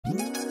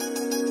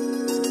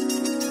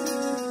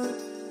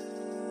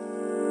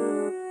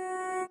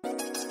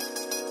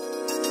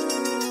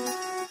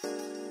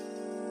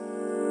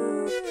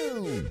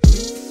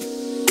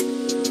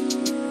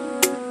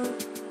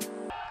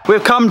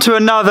We've come to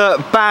another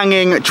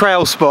banging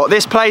trail spot.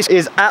 This place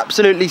is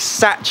absolutely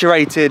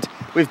saturated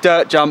with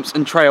dirt jumps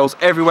and trails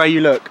everywhere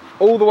you look.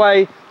 All the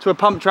way to a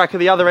pump track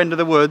at the other end of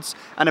the woods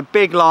and a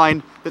big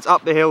line that's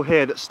up the hill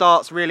here that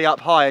starts really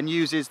up high and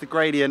uses the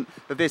gradient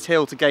of this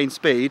hill to gain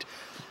speed.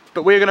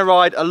 But we're gonna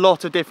ride a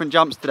lot of different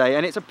jumps today,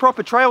 and it's a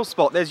proper trail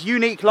spot. There's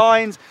unique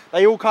lines,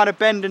 they all kind of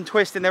bend and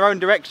twist in their own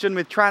direction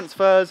with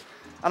transfers,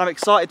 and I'm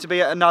excited to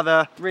be at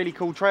another really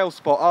cool trail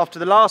spot. After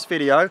the last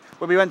video,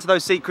 where we went to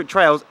those secret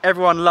trails,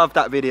 everyone loved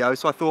that video,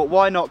 so I thought,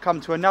 why not come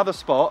to another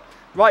spot?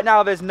 Right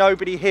now there's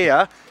nobody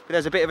here, but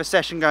there's a bit of a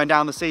session going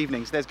down this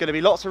evening, so there's gonna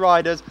be lots of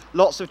riders,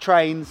 lots of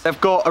trains.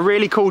 They've got a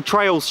really cool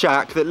trail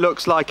shack that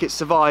looks like it's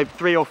survived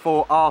 3 or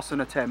 4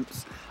 arson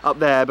attempts up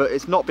there, but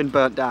it's not been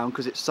burnt down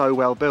because it's so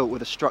well built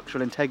with a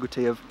structural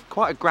integrity of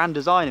quite a grand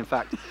design, in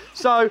fact.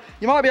 So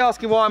you might be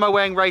asking, why am I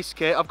wearing race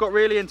kit? I've got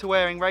really into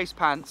wearing race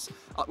pants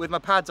with my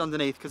pads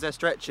underneath because they're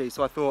stretchy,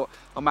 so I thought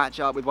I'll match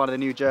it up with one of the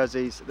new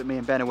jerseys that me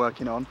and Ben are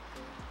working on.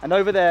 And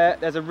over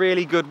there's a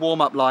really good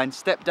warm-up line: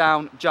 step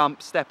down,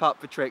 jump, step up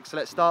for tricks. So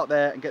let's start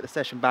there and get the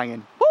session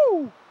banging.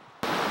 Woo!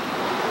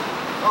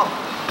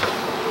 Oh.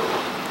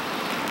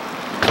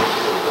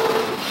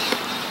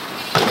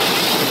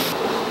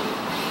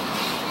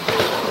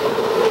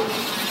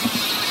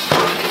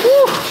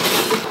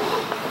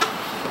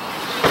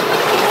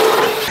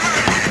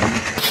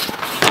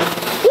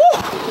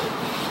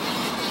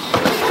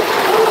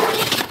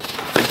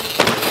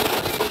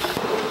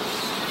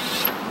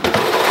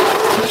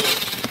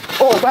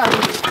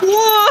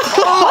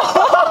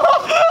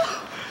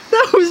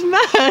 That was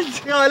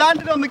mad! Yeah, I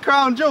landed on the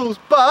crown jewels,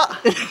 but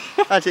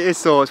actually it is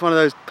sore. It's one of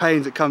those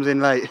pains that comes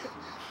in late.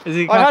 Is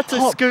it I had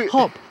to scoot.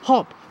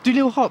 Hop. Do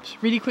little hops,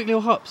 really quick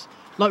little hops.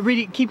 Like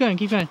really, keep going.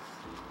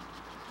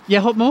 Yeah,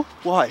 hop more.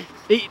 Why?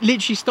 It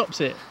literally stops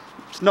it.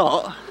 It's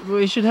not. Well,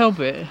 it should help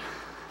it.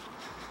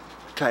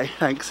 Okay,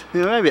 thanks.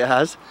 Yeah, maybe it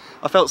has.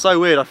 I felt so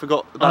weird I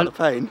forgot about the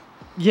pain.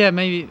 Yeah,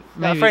 maybe.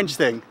 That French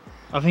thing.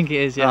 I think it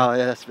is, yeah. Oh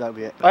yeah, that'll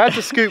be it. I had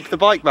to scoop the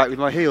bike back with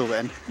my heel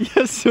then.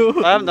 Yeah,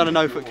 so. I haven't done a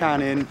no-foot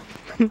can in.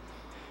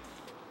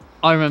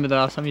 I remember the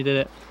last time you did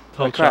it.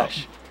 A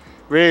crash.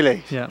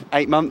 Really? Yeah.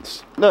 8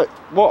 months. Look,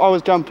 what I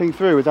was jumping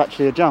through was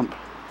actually a jump.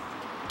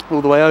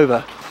 All the way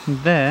over.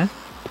 From there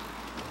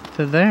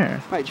to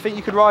there. Mate, do you think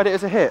you could ride it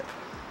as a hip?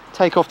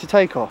 Take off to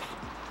take off?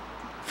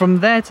 From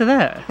there to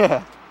there?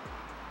 Yeah.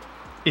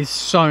 It's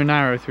so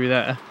narrow through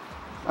there.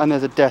 And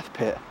there's a death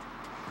pit.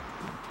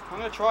 I'm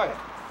gonna try it.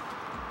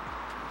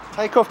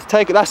 Take off to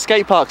take off. That's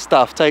skate park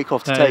stuff. Take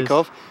off to take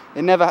off.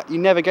 You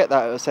never get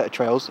that at a set of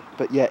trails,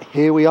 but yet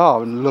here we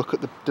are, and look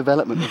at the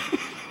development.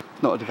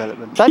 Not a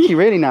development. It's actually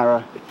really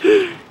narrow.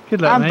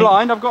 Good luck, I'm mate.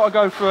 blind. I've got to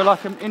go for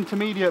like an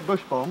intermediate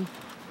bush bomb.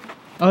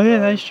 Oh yeah,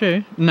 that's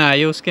true. Nah,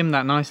 you'll skim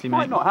that nicely, mate.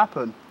 Might not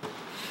happen.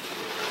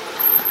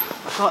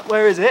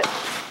 Where is it?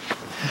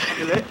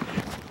 Is it?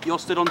 You're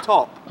stood on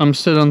top. I'm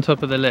stood on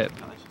top of the lip.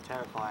 Oh, this is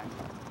terrifying.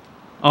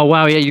 Oh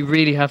wow, yeah, you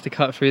really have to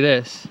cut through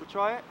this. We'll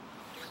try it.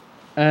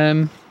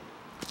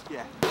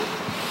 Yeah.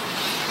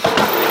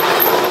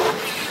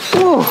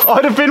 Ooh,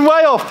 I'd have been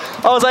way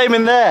off. I was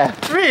aiming there.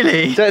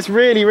 Really? So it's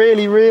really,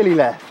 really, really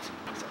left.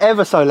 It's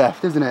ever so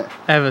left, isn't it?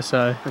 Ever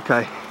so.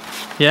 Okay.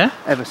 Yeah?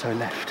 Ever so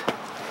left.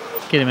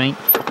 Get it, mate.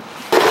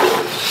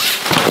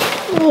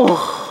 Whoa!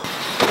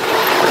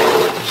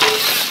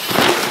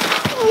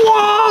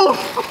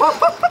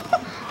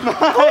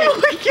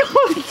 Oh my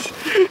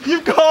god!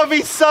 You've got to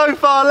be so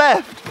far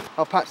left.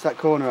 I'll patch that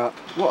corner up.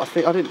 What I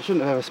shouldn't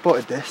have ever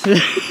spotted this.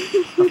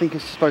 I think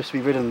it's supposed to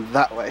be ridden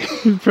that way.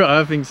 Bro,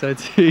 I think so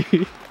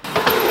too.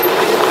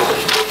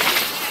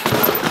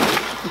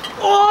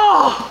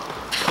 Oh!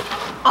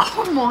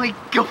 Oh my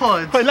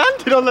god! I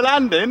landed on the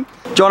landing.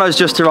 Jono's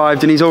just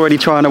arrived and he's already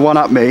trying to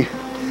one-up me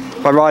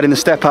by riding the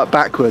step up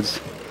backwards.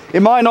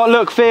 It might not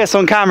look fierce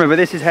on camera, but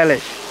this is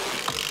hellish.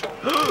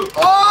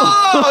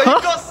 Oh!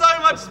 You've got so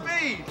much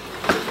speed!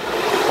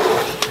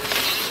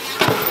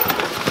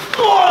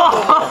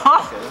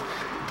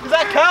 Does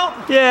that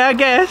count? Yeah, I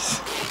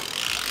guess.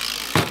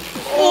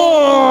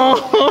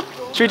 Oh!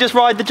 Should we just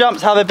ride the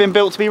jumps how they've been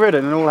built to be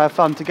ridden and all have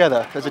fun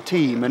together as a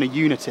team and a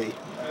unity?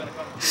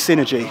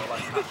 Synergy.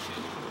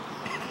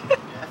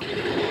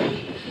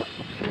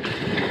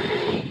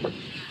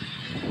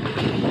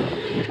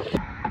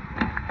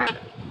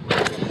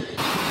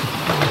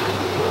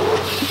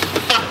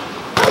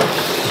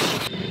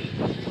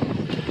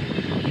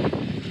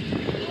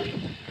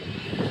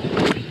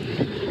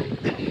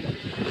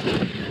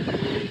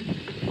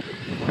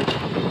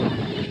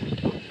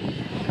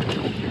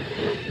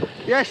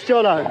 Yes,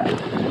 Jono.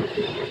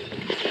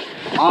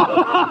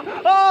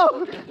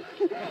 Oh!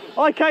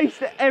 I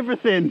cased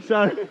everything,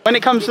 so. When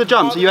it comes to the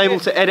jumps, are you able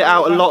to edit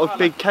out a lot of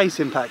big case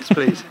impacts,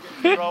 please?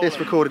 This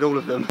recorded all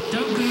of them.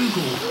 Don't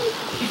Google.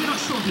 If you're not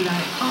sure, be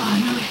like, oh, I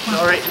know it's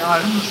Sorry, no.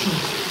 I'm not sure.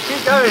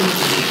 Keep going.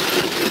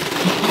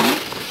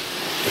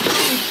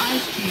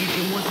 Ice Cube,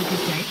 it was a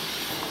good day.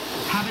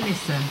 Have a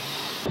listen.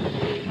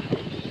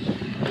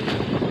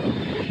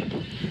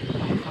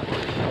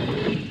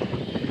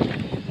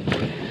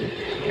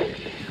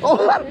 Oh!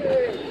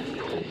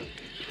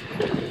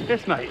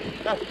 this, mate.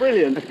 That's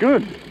brilliant. That's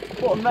good.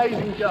 What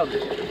amazing jump.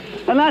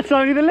 And that's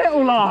only the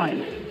little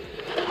line.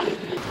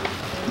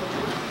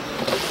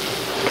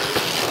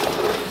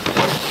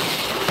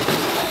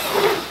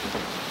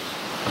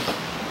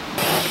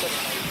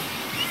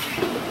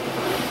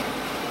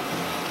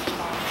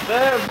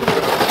 There.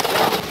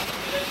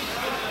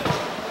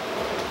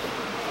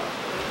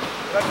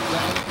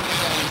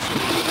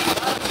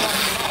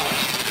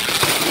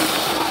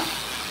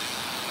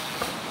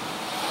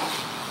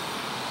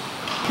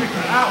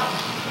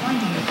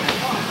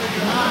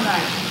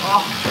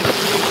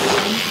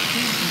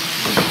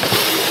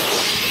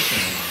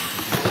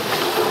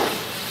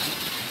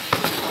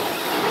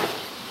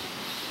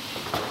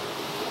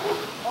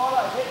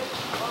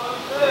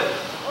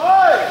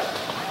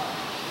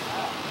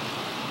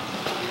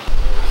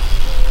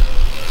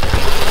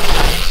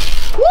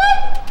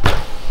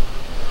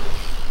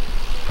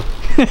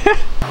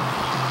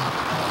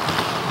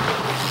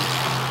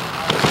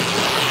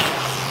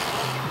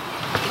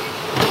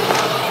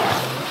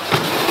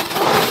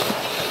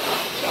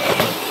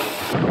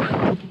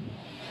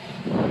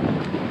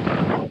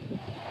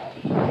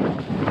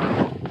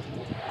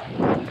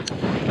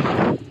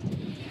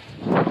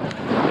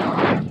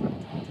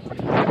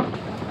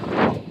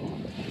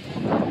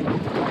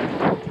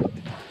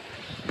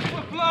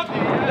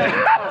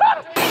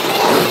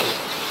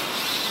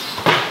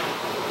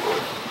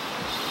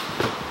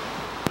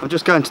 I'm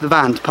just going to the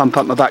van to pump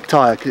up my back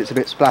tyre because it's a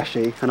bit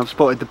splashy, and I've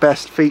spotted the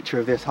best feature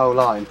of this whole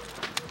line.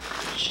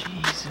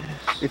 Jesus.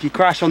 If you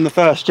crash on the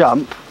first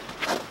jump,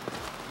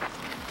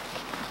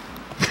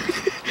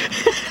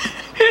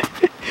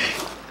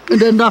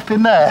 and end up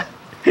in there.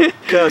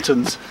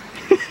 Curtains.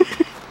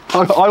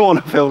 I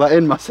want to fill that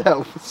in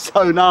myself. It's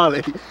so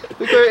gnarly. Look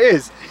where it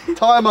is.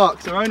 Tyre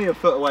marks are only a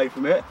foot away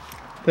from it.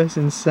 That's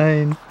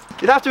insane.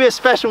 It'd have to be a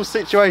special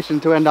situation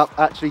to end up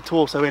actually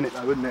torso in it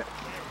though, wouldn't it?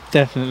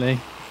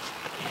 Definitely.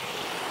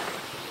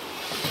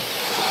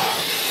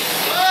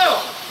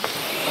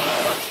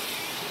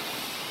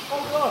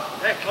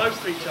 They're close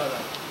to each other.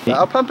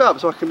 I'll pump it up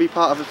so I can be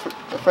part of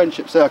a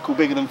friendship circle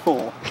bigger than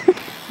 4.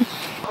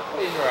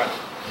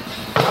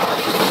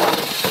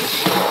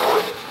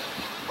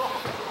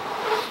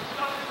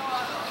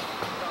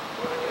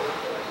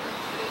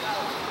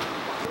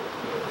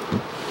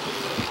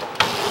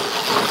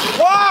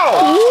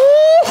 Wow!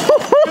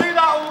 Do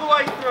that all the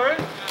way through.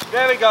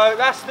 There we go,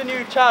 that's the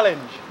new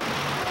challenge.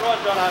 Go on,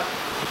 Jono.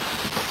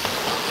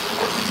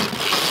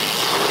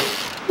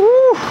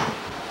 Woo!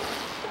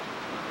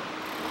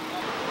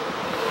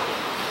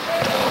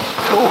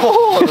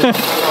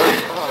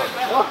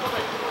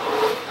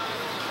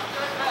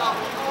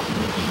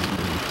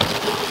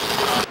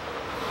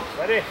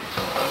 Ready?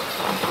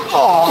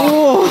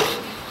 Oh!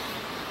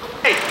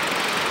 Hey.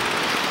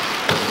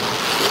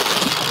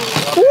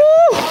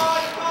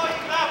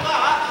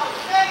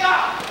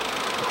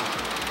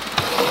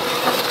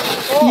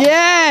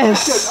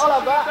 Yes! I'll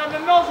have that. Send the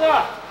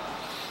nozzer.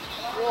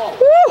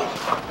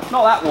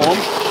 Not that warm.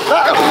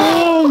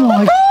 Oh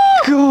my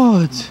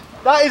god!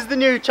 That is the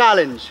new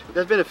challenge.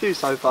 There's been a few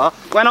so far.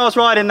 When I was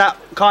riding that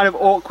kind of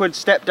awkward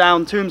step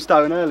down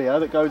tombstone earlier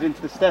that goes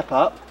into the step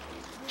up,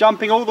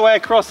 jumping all the way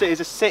across it is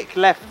a sick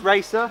left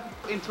racer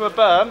into a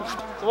berm.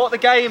 So what the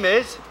game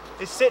is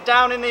sit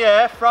down in the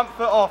air, front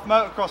foot off,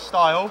 motocross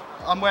style.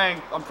 I'm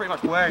pretty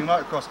much wearing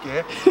motocross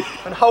gear,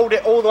 and hold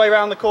it all the way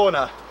around the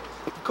corner.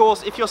 Of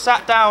course, if you're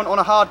sat down on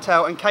a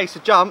hardtail and case a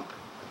jump,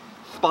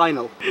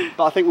 spinal.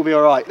 But I think we'll be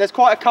all right. There's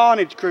quite a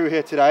carnage crew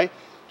here today.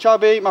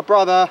 Chubby, my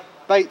brother,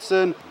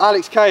 Bateson,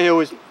 Alex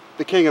Cahill is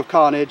the king of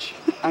carnage,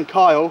 and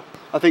Kyle.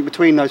 I think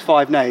between those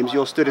 5 names,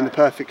 you're stood in the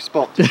perfect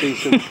spot to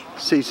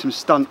see some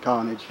stunt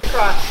carnage.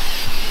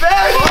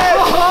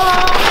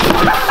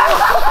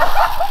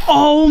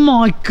 Oh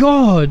my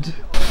god!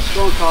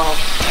 Go on, Kyle.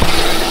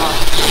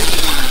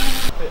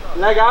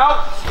 Leg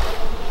out.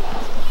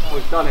 Oh,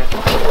 he's done it.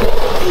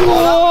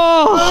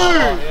 Oh,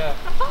 Yeah.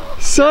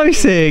 so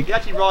sick! He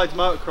actually rides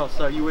motocross,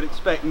 so you would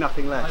expect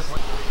nothing less.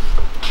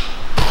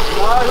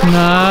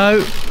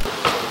 No.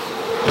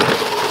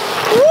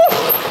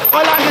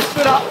 My leg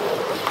stood up.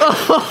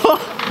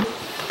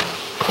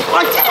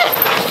 I did it!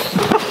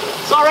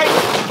 Sorry.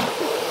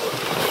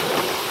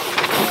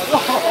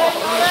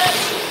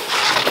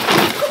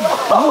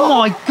 Oh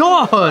my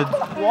god!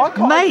 Why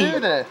can't Mate. I do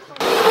this?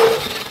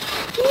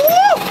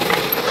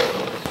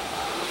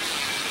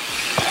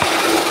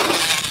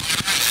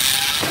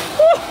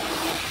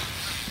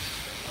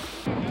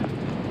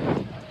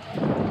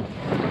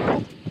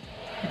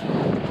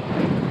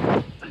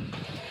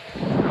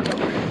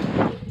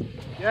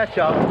 Yeah,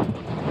 chub.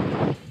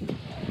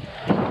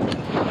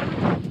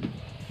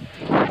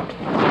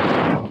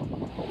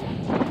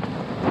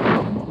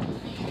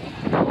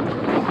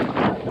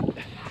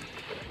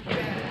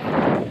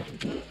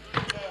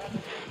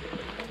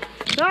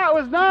 That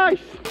was nice.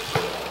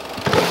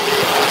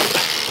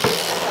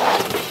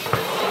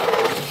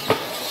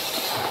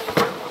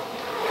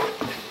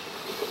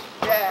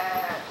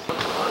 Yeah.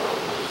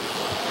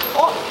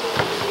 Oh.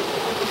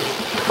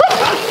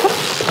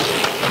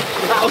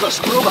 That was a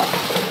scrubber.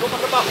 Go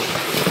back.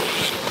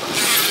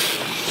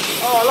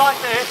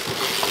 like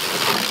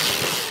this.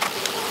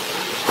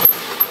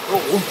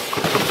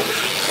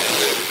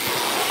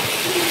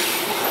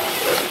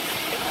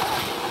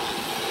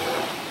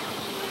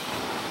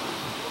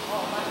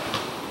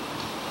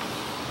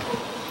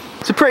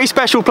 It's a pretty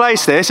special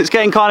place this. It's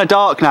getting kind of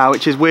dark now,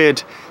 which is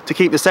weird to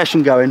keep the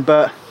session going,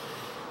 but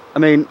I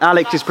mean,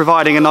 Alex is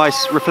providing a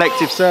nice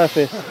reflective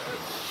surface.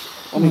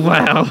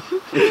 Wow.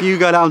 If you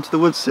go down to the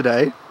woods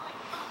today.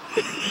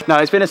 No,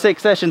 it's been a sick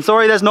session.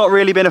 Sorry there's not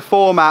really been a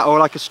format or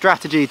like a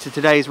strategy to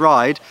today's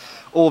ride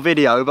or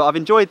video, but I've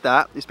enjoyed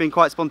that. It's been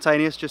quite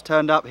spontaneous, just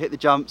turned up, hit the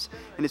jumps,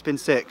 and it's been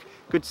sick.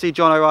 Good to see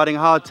Jono riding a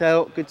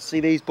hardtail, good to see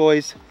these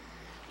boys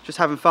just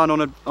having fun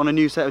on a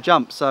new set of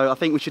jumps. So I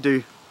think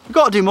we've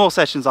got to do more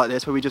sessions like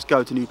this where we just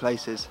go to new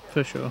places.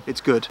 For sure.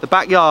 It's good. The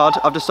backyard,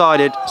 I've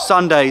decided,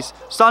 Sundays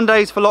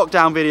for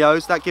lockdown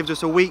videos. That gives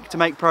us a week to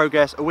make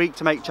progress, a week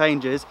to make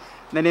changes,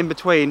 and then in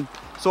between,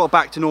 sort of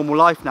back to normal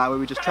life now where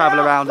we just travel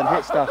around and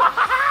hit stuff.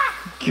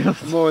 God.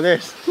 More of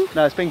this.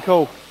 No, it's been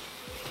cool.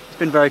 It's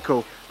been very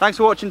cool. Thanks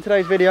for watching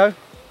today's video.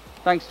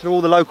 Thanks to all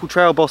the local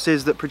trail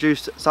bosses that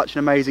produced such an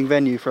amazing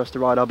venue for us to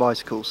ride our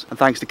bicycles. And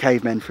thanks to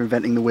cavemen for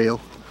inventing the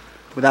wheel.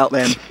 Without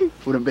them,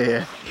 wouldn't be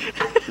here.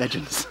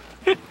 Legends.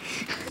 I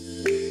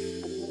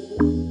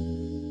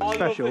love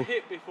Special. the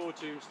hit before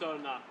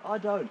Tombstone that. I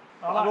don't.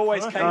 I've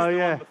always cased Oh, the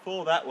yeah. one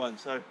before that one,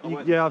 so.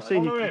 Yeah, I've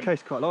seen you Follow him.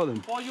 case quite a lot of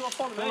them. Why you up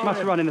on me?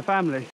 Must run in the family.